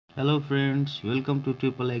Hello friends, welcome to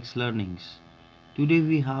Triple X Learnings. Today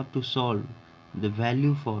we have to solve the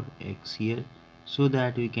value for x here so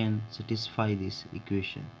that we can satisfy this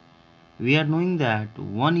equation. We are knowing that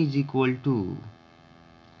 1 is equal to,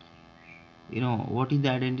 what is the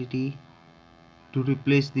identity to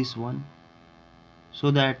replace this one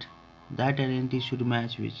so that that identity should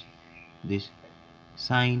match with this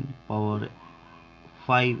sine power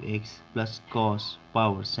 5x plus cos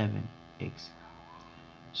power 7x.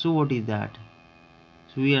 So what is that?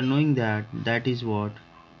 So we are knowing that that is what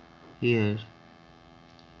here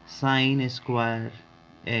sine square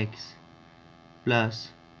x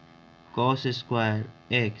plus cos square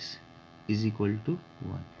x is equal to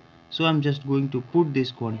 1. So I'm just going to put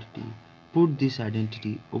this quantity, put this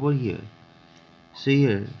identity over here. So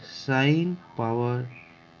here sine power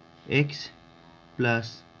x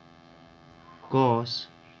plus cos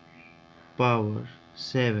power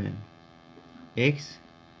 7x,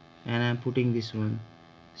 and I'm putting this one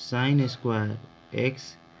sine square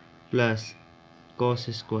x plus cos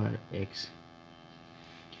square x.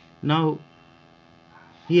 Now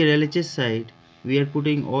here LHS side we are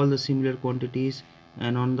putting all the similar quantities,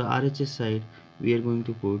 and on the RHS side we are going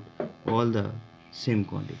to put all the same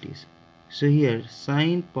quantities. So here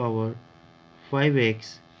sine power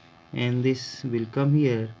 5x, and this will come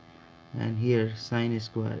here, and here sine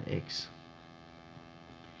square x.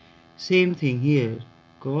 Same thing here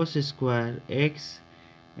cos square x,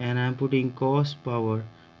 and I am putting cos power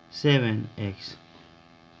 7x.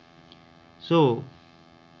 So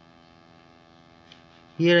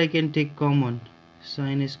here I can take common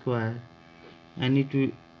sine square, and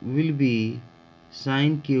it will be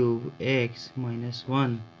sine cube x minus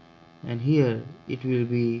 1, and here it will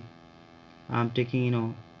be, I'm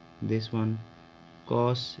taking this one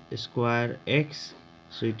cos square x,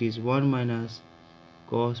 so it is 1 minus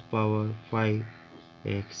cos power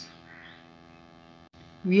 5x.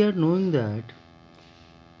 We are knowing that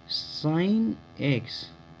sine x,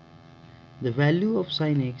 the value of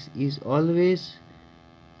sine x is always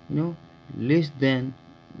less than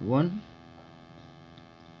 1,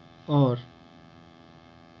 or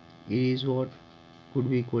it is what could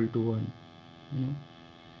be equal to 1,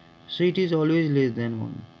 so it is always less than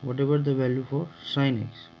 1 whatever the value for sine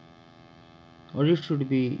x, or it could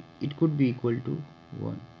be equal to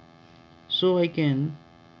 1. So I can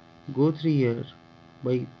go through here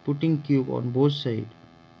by putting cube on both sides.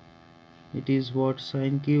 It is what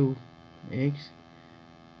sine cube x,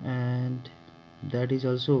 and that is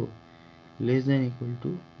also less than equal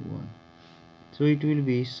to 1. So it will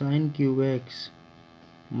be sine cube x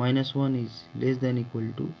minus 1 is less than equal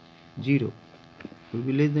to 0. Will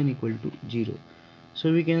be less than equal to 0.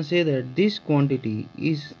 So we can say that this quantity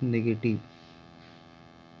is negative.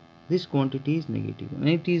 This quantity is negative, and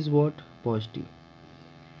it is what? Positive.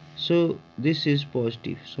 So this is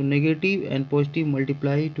positive. So negative and positive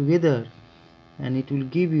multiply together, and it will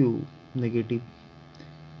give you negative.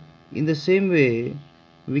 In the same way,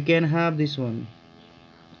 we can have this one.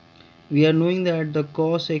 We are knowing that the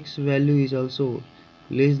cos x value is also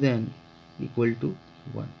less than equal to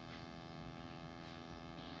 1.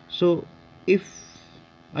 So if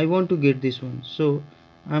I want to get this one, so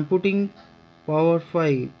I am putting power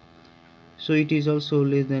 5, so it is also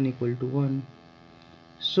less than equal to 1.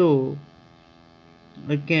 So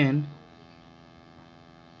I can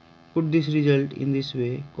put this result in this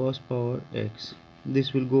way, cos power x,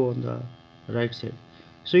 this will go on the right side,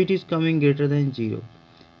 so it is coming greater than 0.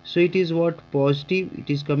 So it is what? Positive. It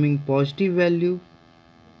is coming positive value,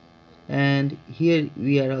 and here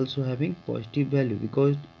we are also having positive value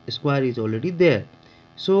because square is already there.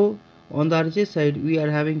 So on the RHS side we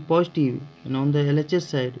are having positive, and on the LHS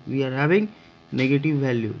side we are having negative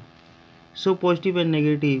value. So positive and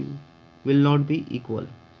negative will not be equal.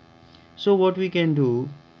 So what we can do,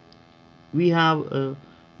 we have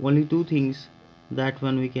only two things. That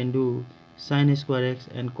one we can do sine square x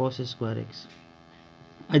and cos square x.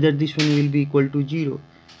 Either this one will be equal to 0.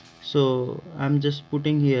 So I'm just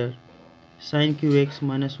putting here sine cube x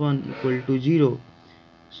minus 1 equal to 0.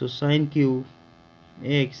 So sine cube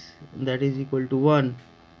x, that is equal to 1,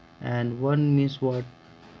 and 1 means what?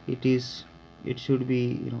 It should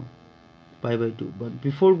be pi by 2. But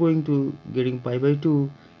before going to getting pi by 2,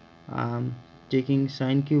 I'm taking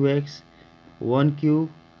sine cube x 1 cube,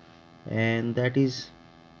 and that is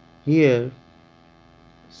here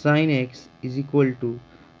sine x is equal to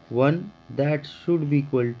 1, that should be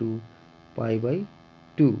equal to pi by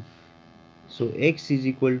 2. So x is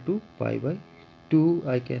equal to pi by 2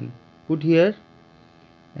 I can put here.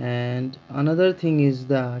 And another thing is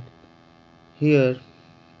that here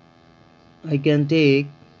I can take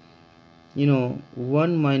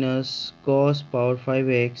 1 minus cos power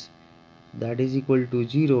 5x, that is equal to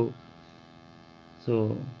 0.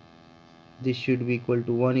 So this should be equal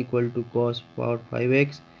to 1 equal to cos power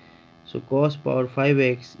 5x. So cos power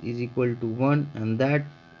 5x is equal to 1, and that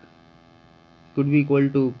could be equal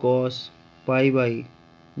to cos pi by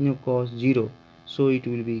cos 0. So it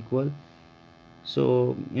will be equal.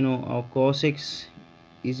 So our cos x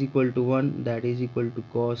is equal to 1, that is equal to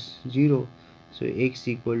cos 0. So x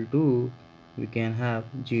equal to, we can have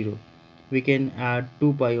 0. We can add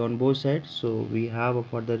 2 pi on both sides, so we have a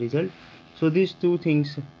further result. So these two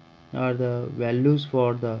things are the values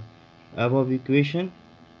for the above equation,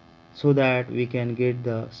 so that we can get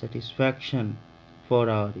the satisfaction for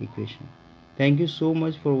our equation. Thank you so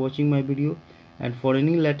much for watching my video, and for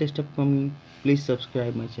any latest upcoming, please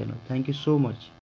subscribe my channel. Thank you so much.